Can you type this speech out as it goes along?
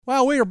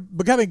Well, we are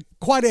becoming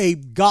quite a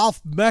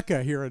golf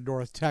mecca here in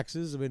North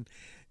Texas. I mean,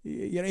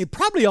 it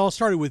probably all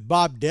started with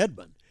Bob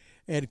Dedman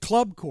and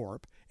Club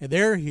Corp, and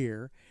they're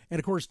here. And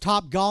of course,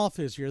 Top Golf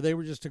is here. They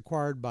were just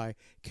acquired by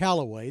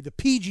Callaway. The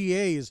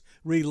PGA is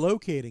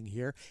relocating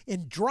here,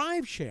 and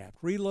Drive Shack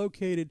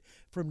relocated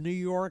from New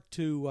York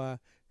to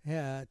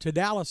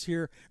Dallas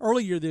here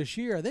earlier this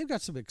year. They've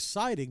got some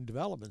exciting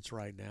developments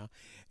right now,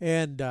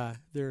 and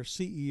their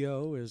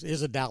CEO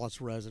is a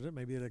Dallas resident.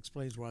 Maybe that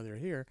explains why they're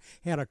here.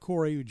 Hannah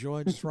Corey, who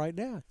joins us right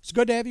now. It's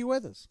good to have you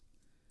with us.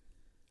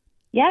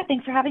 Yeah,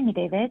 thanks for having me,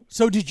 David.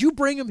 So did you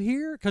bring him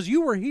here? Because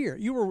you were here.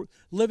 You were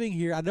living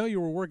here. I know you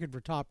were working for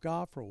Top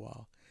Golf for a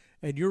while.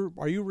 And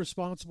are you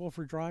responsible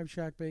for Drive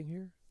Shack being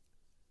here?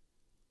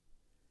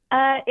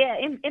 Yeah,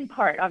 in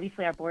part.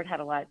 Obviously, our board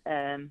had a lot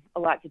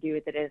to do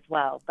with it as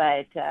well.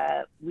 But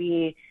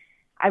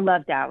I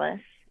love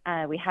Dallas.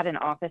 We had an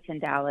office in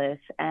Dallas,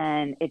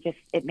 and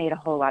it made a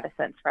whole lot of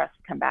sense for us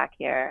to come back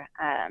here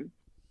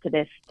to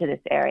this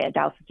area.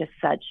 Dallas is just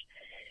such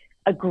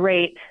a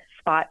great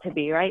spot to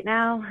be right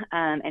now,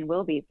 and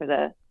will be in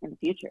the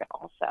future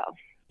also.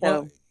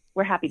 So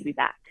we're happy to be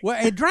back. Well,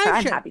 and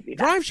I'm happy to be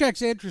back. Drive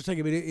Shack's interesting.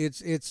 I mean,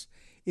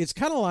 it's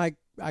kind of like,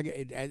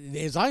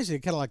 as I say,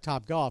 kind of like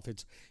Top Golf.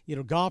 It's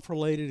golf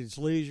related. It's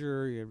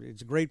leisure.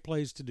 It's a great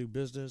place to do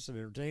business and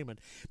entertainment.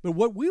 But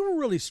what we were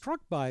really struck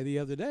by the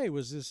other day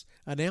was this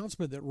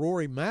announcement that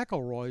Rory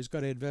McIlroy is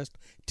going to invest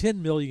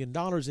 $10 million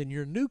in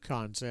your new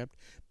concept,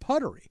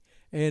 Puttery,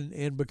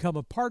 and become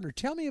a partner.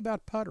 Tell me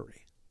about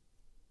Puttery.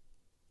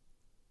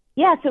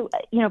 Yeah, so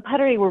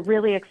Puttery, we're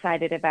really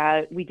excited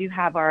about. We do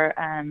have our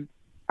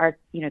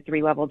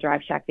 3-level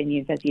Drive Shack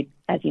venues,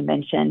 as you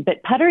mentioned,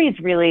 but Puttery is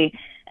really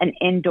an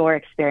indoor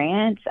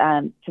experience.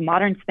 It's a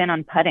modern spin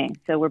on putting.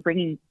 So we're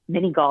bringing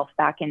mini golf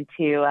back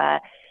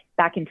into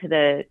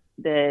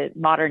the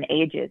modern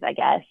ages, I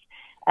guess.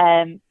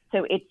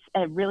 So it's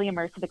a really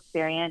immersive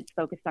experience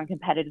focused on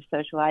competitive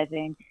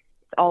socializing.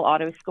 It's all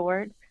auto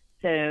scored,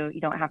 so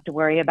you don't have to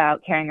worry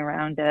about carrying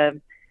around a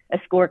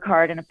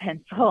scorecard and a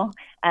pencil.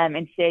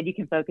 Instead, you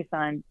can focus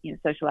on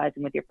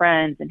socializing with your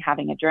friends and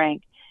having a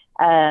drink.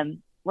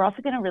 We're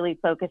also going to really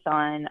focus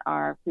on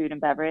our food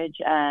and beverage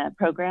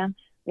program.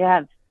 We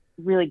have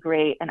really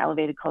great and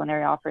elevated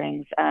culinary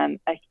offerings, a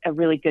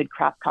really good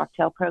craft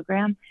cocktail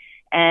program.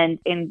 And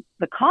in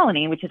the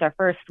Colony, which is our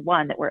first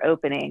one that we're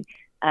opening,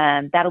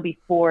 that'll be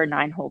 4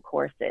 9-hole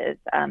courses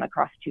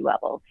across 2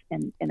 levels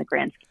in the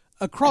grand scheme.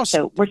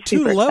 So we're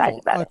super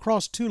excited about it.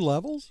 Across 2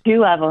 levels? 2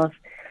 levels.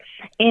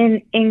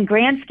 In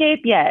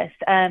Grandscape, yes.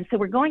 So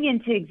we're going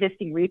into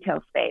existing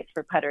retail space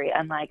for Puttery,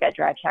 unlike a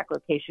Drive Shack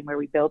location where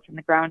we build from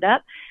the ground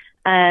up.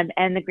 And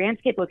the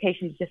Grandscape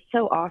location is just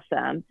so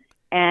awesome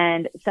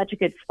and such a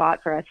good spot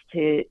for us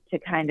to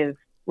kind of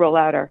roll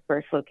out our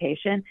first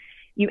location.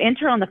 You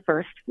enter on the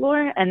first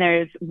floor, and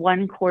there's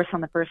 1 course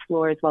on the first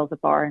floor as well as a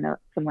bar and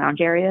some lounge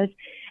areas.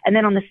 And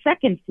then on the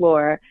second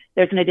floor,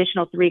 there's an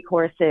additional 3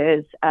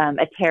 courses,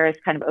 a terrace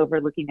kind of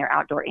overlooking their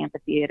outdoor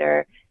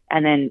amphitheater,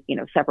 and then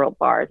several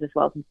bars as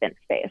well as some fence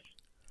space.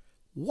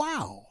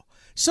 Wow!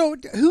 So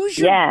who are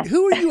you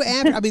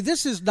after? I mean,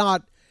 this is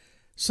not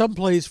some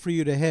place for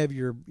you to have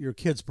your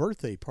kid's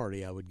birthday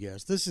party. I would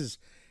guess this is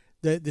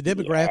the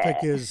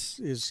demographic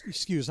is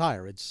skews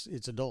higher.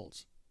 It's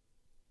adults.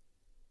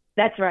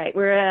 That's right.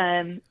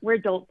 We're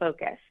adult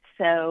focused,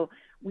 so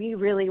we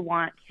really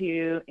want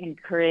to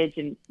encourage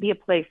and be a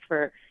place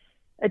for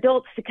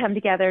adults to come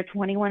together,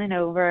 21 and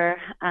over,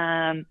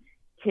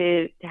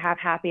 to have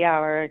happy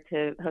hour,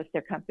 to host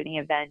their company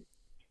event,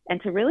 and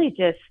to really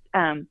just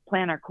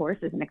plan our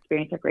courses and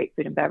experience our great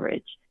food and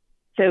beverage.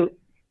 So,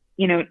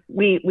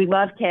 we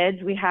love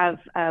kids. We have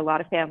a lot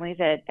of families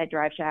at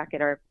Drive Shack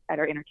at our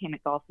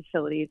entertainment golf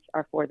facilities,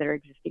 our 4 that are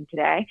existing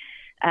today.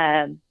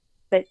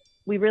 But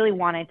we really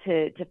wanted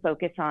to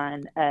focus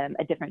on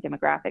a different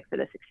demographic for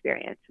this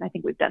experience. And I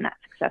think we've done that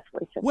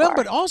successfully so far. Well,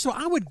 but also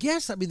I would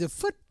guess, the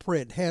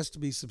footprint has to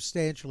be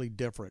substantially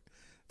different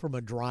from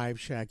a Drive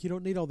Shack. You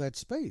don't need all that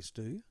space,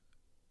 do you?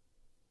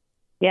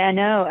 Yeah,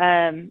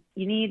 no.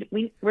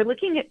 We're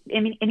looking at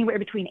anywhere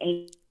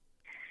between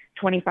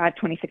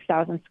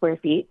 26,000 square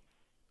feet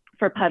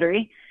for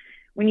Puttery.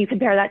 When you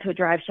compare that to a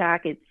Drive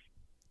Shack, it's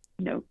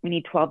we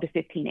need 12 to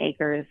 15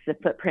 acres. The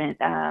footprint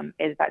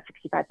is about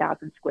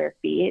 65,000 square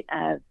feet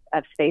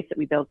of space that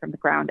we build from the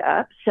ground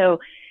up.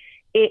 So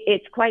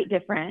it's quite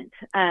different,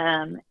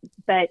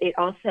 but it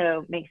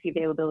also makes the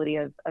availability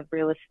of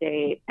real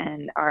estate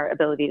and our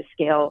ability to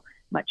scale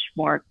much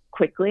more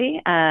quickly.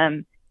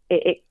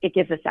 It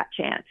gives us that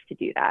chance to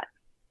do that.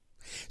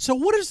 So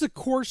what does the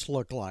course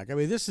look like?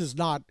 This is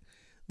not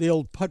the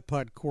old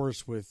putt-putt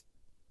course with,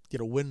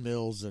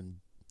 windmills and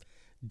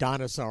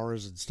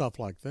dinosaurs and stuff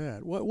like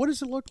that. What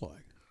does it look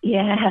like?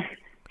 Yeah.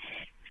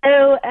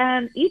 So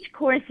each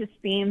course is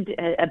themed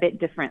a bit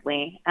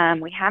differently.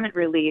 We haven't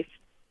released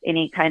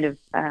any kind of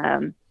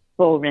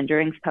full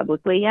renderings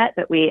publicly yet,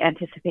 but we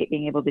anticipate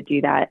being able to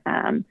do that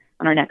on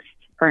our next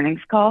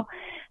earnings call.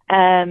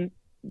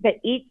 but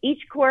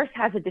each course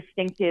has a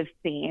distinctive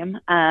theme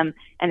and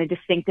a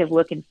distinctive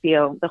look and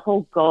feel. The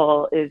whole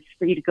goal is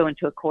for you to go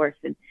into a course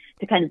and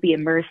to kind of be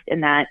immersed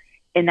in that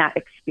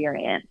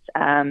experience,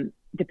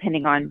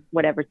 depending on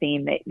whatever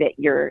theme that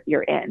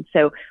you're in.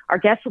 So our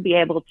guests will be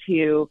able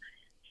to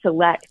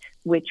select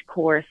which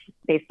course,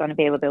 based on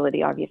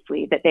availability,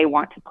 obviously, that they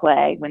want to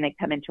play when they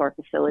come into our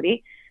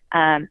facility.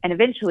 And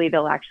eventually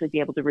they'll actually be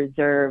able to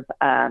reserve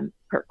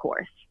per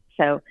course.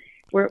 So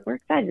we're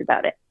excited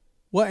about it.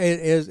 Well,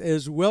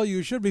 as well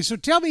you should be. So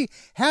tell me,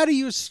 how do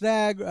you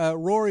snag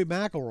Rory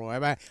McIlroy? I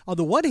mean, on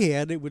the one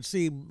hand, it would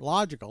seem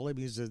logical. I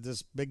mean, he's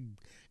this big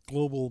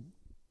global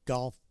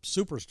golf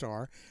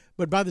superstar.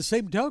 But by the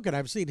same token,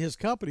 I've seen his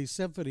company,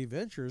 Symphony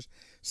Ventures,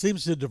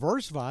 seems to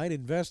diversify and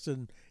invest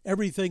in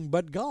everything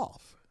but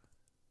golf.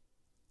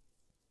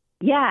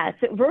 Yeah,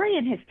 so Rory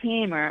and his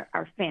team are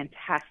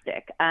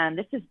fantastic.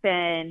 This has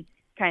been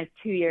kind of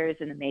 2 years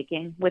in the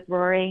making with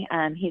Rory.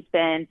 He's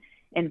been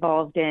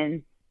involved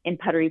in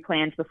Puttery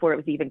plans before it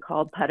was even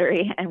called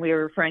Puttery, and we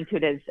were referring to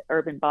it as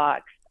Urban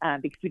Box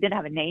because we didn't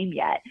have a name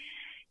yet.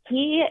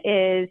 He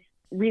is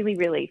really,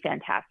 really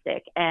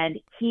fantastic, and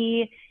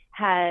he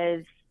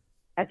has,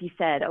 as you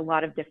said, a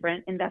lot of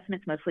different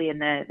investments, mostly in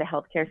the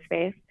healthcare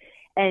space.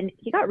 And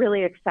he got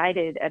really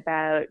excited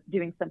about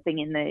doing something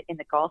in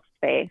the golf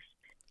space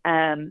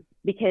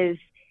because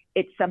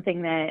it's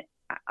something that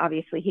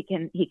obviously he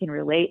can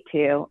relate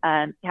to.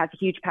 He has a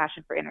huge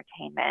passion for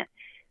entertainment,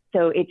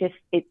 so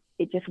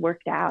it just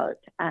worked out.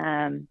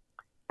 And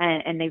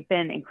they've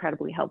been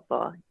incredibly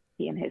helpful,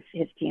 he and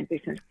his team through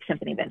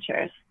Symphony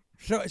Ventures.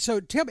 So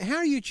tell me, how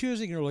are you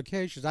choosing your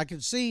locations? I can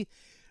see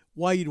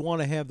why you'd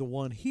want to have the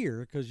one here,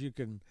 because you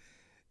can,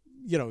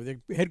 the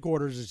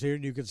headquarters is here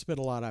and you can spend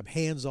a lot of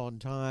hands-on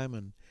time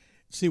and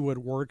see what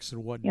works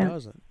and what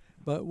doesn't.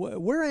 But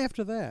where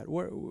after that?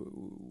 Where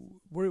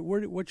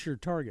what's your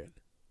target?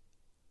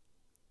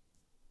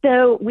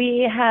 So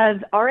we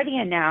have already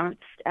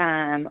announced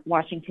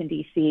Washington,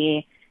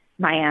 D.C.,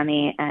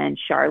 Miami, and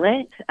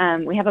Charlotte.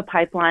 We have a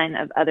pipeline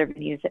of other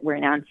venues that we're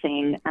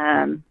announcing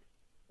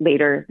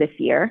later this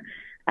year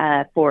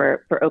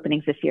for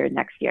openings this year and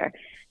next year.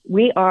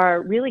 We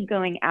are really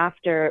going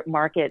after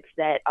markets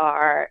that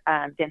are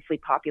densely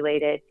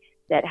populated,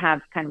 that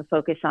have kind of a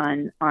focus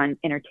on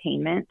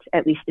entertainment,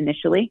 at least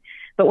initially.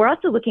 But we're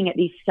also looking at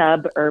these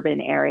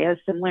suburban areas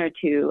similar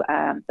to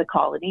the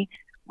Colony,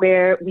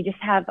 where we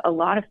just have a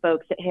lot of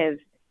folks that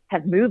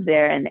have moved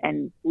there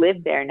and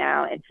live there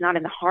now. It's not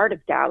in the heart of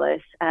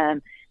Dallas,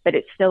 but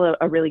it's still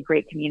a really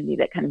great community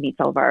that kind of meets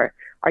all of our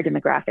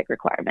demographic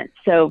requirements.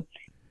 So,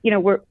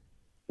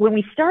 when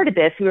we started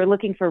this, we were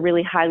looking for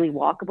really highly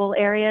walkable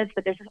areas,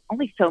 but there's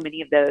only so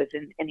many of those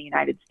in the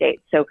United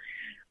States. So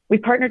we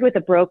partnered with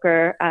a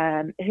broker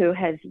who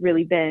has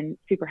really been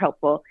super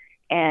helpful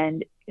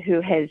and who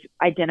has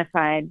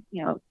identified,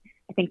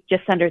 I think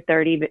just under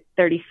 30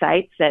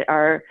 sites that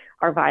are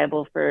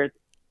viable for,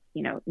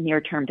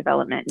 near-term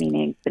development,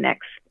 meaning the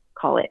next,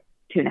 call it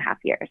 2.5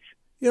 years.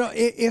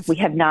 If we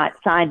have not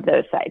signed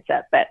those sites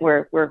up, but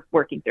we're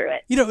working through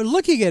it.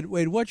 Looking at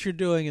what you're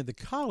doing in the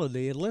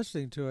Colony and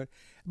listening to it,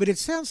 but it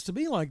sounds to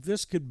me like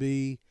this could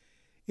be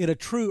in a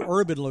true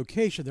urban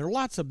location. There are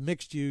lots of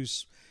mixed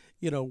use,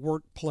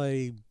 work,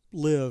 play,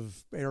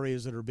 live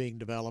areas that are being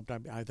developed.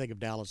 I think of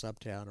Dallas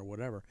Uptown or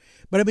whatever.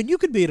 But I mean, you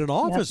could be in an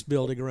office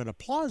building or in a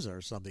plaza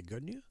or something,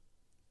 couldn't you?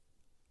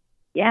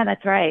 Yeah,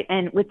 that's right.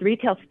 And with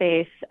retail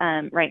space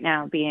right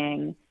now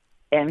being,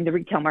 and the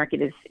retail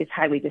market is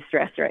highly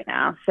distressed right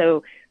now.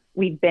 So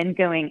we've been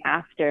going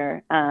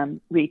after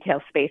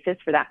retail spaces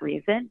for that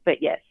reason.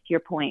 But yes, to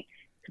your point,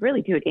 to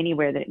really do it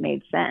anywhere that it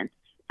made sense,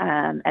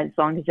 as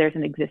long as there's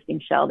an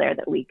existing shell there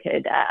that we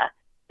could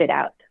fit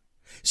out.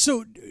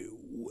 So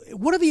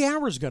what are the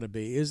hours going to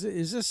be? Is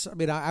this, I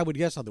mean, I would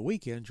guess on the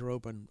weekends you're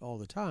open all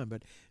the time,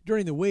 but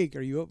during the week,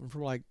 are you open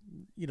from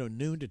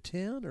noon to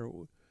 10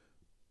 or?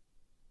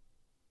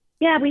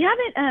 Yeah, we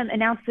haven't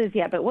announced those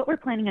yet, but what we're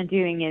planning on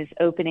doing is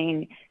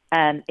opening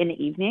in the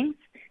evenings.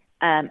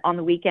 On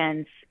the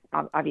weekends,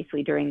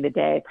 obviously during the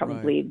day,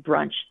 probably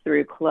brunch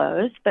through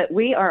close. But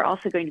we are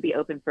also going to be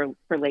open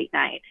for late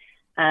night,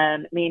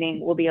 meaning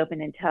we'll be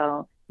open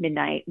until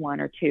midnight,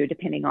 1 or 2,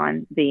 depending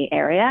on the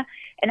area.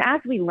 And as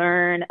we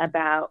learn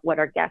about what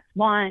our guests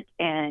want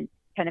and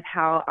kind of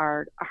how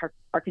our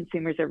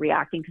consumers are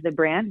reacting to the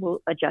brand,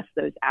 we'll adjust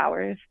those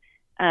hours.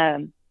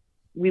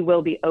 We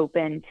will be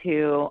open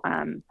to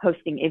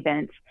hosting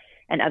events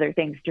and other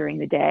things during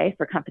the day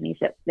for companies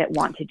that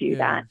want to do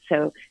that.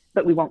 So,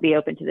 but we won't be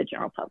open to the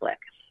general public.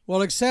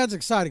 Well, it sounds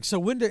exciting.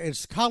 So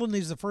it's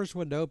Colony's the first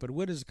one to open.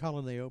 When does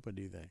Colony open,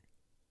 do you think?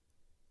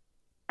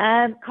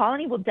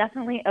 Colony will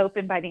definitely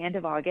open by the end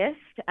of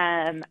August.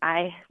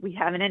 We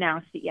haven't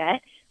announced it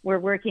yet. We're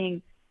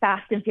working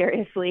fast and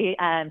furiously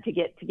to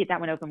get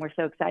that one open. We're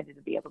so excited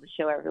to be able to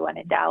show everyone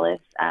in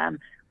Dallas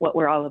what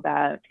we're all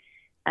about.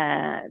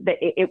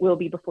 it will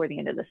be before the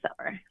end of the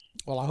summer.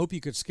 Well, I hope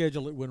you could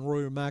schedule it when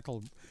Roy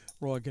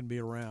McIlroy can be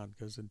around,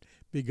 because it'd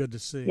be good to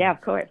see. Yeah,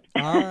 of course.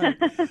 All right.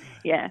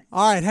 Yeah.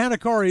 All right. Hannah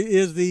Corey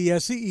is the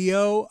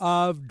CEO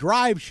of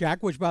Drive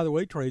Shack, which, by the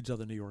way, trades on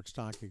the New York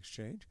Stock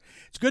Exchange.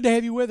 It's good to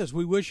have you with us.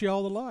 We wish you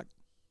all the luck.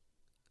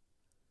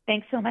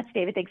 Thanks so much,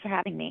 David. Thanks for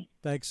having me.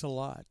 Thanks a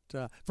lot.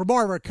 For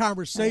more of our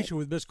conversation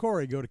with Miss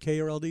Corey, go to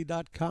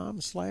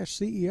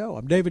krld.com/CEO.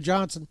 I'm David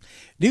Johnson,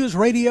 News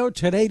Radio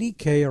 1080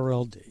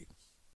 KRLD.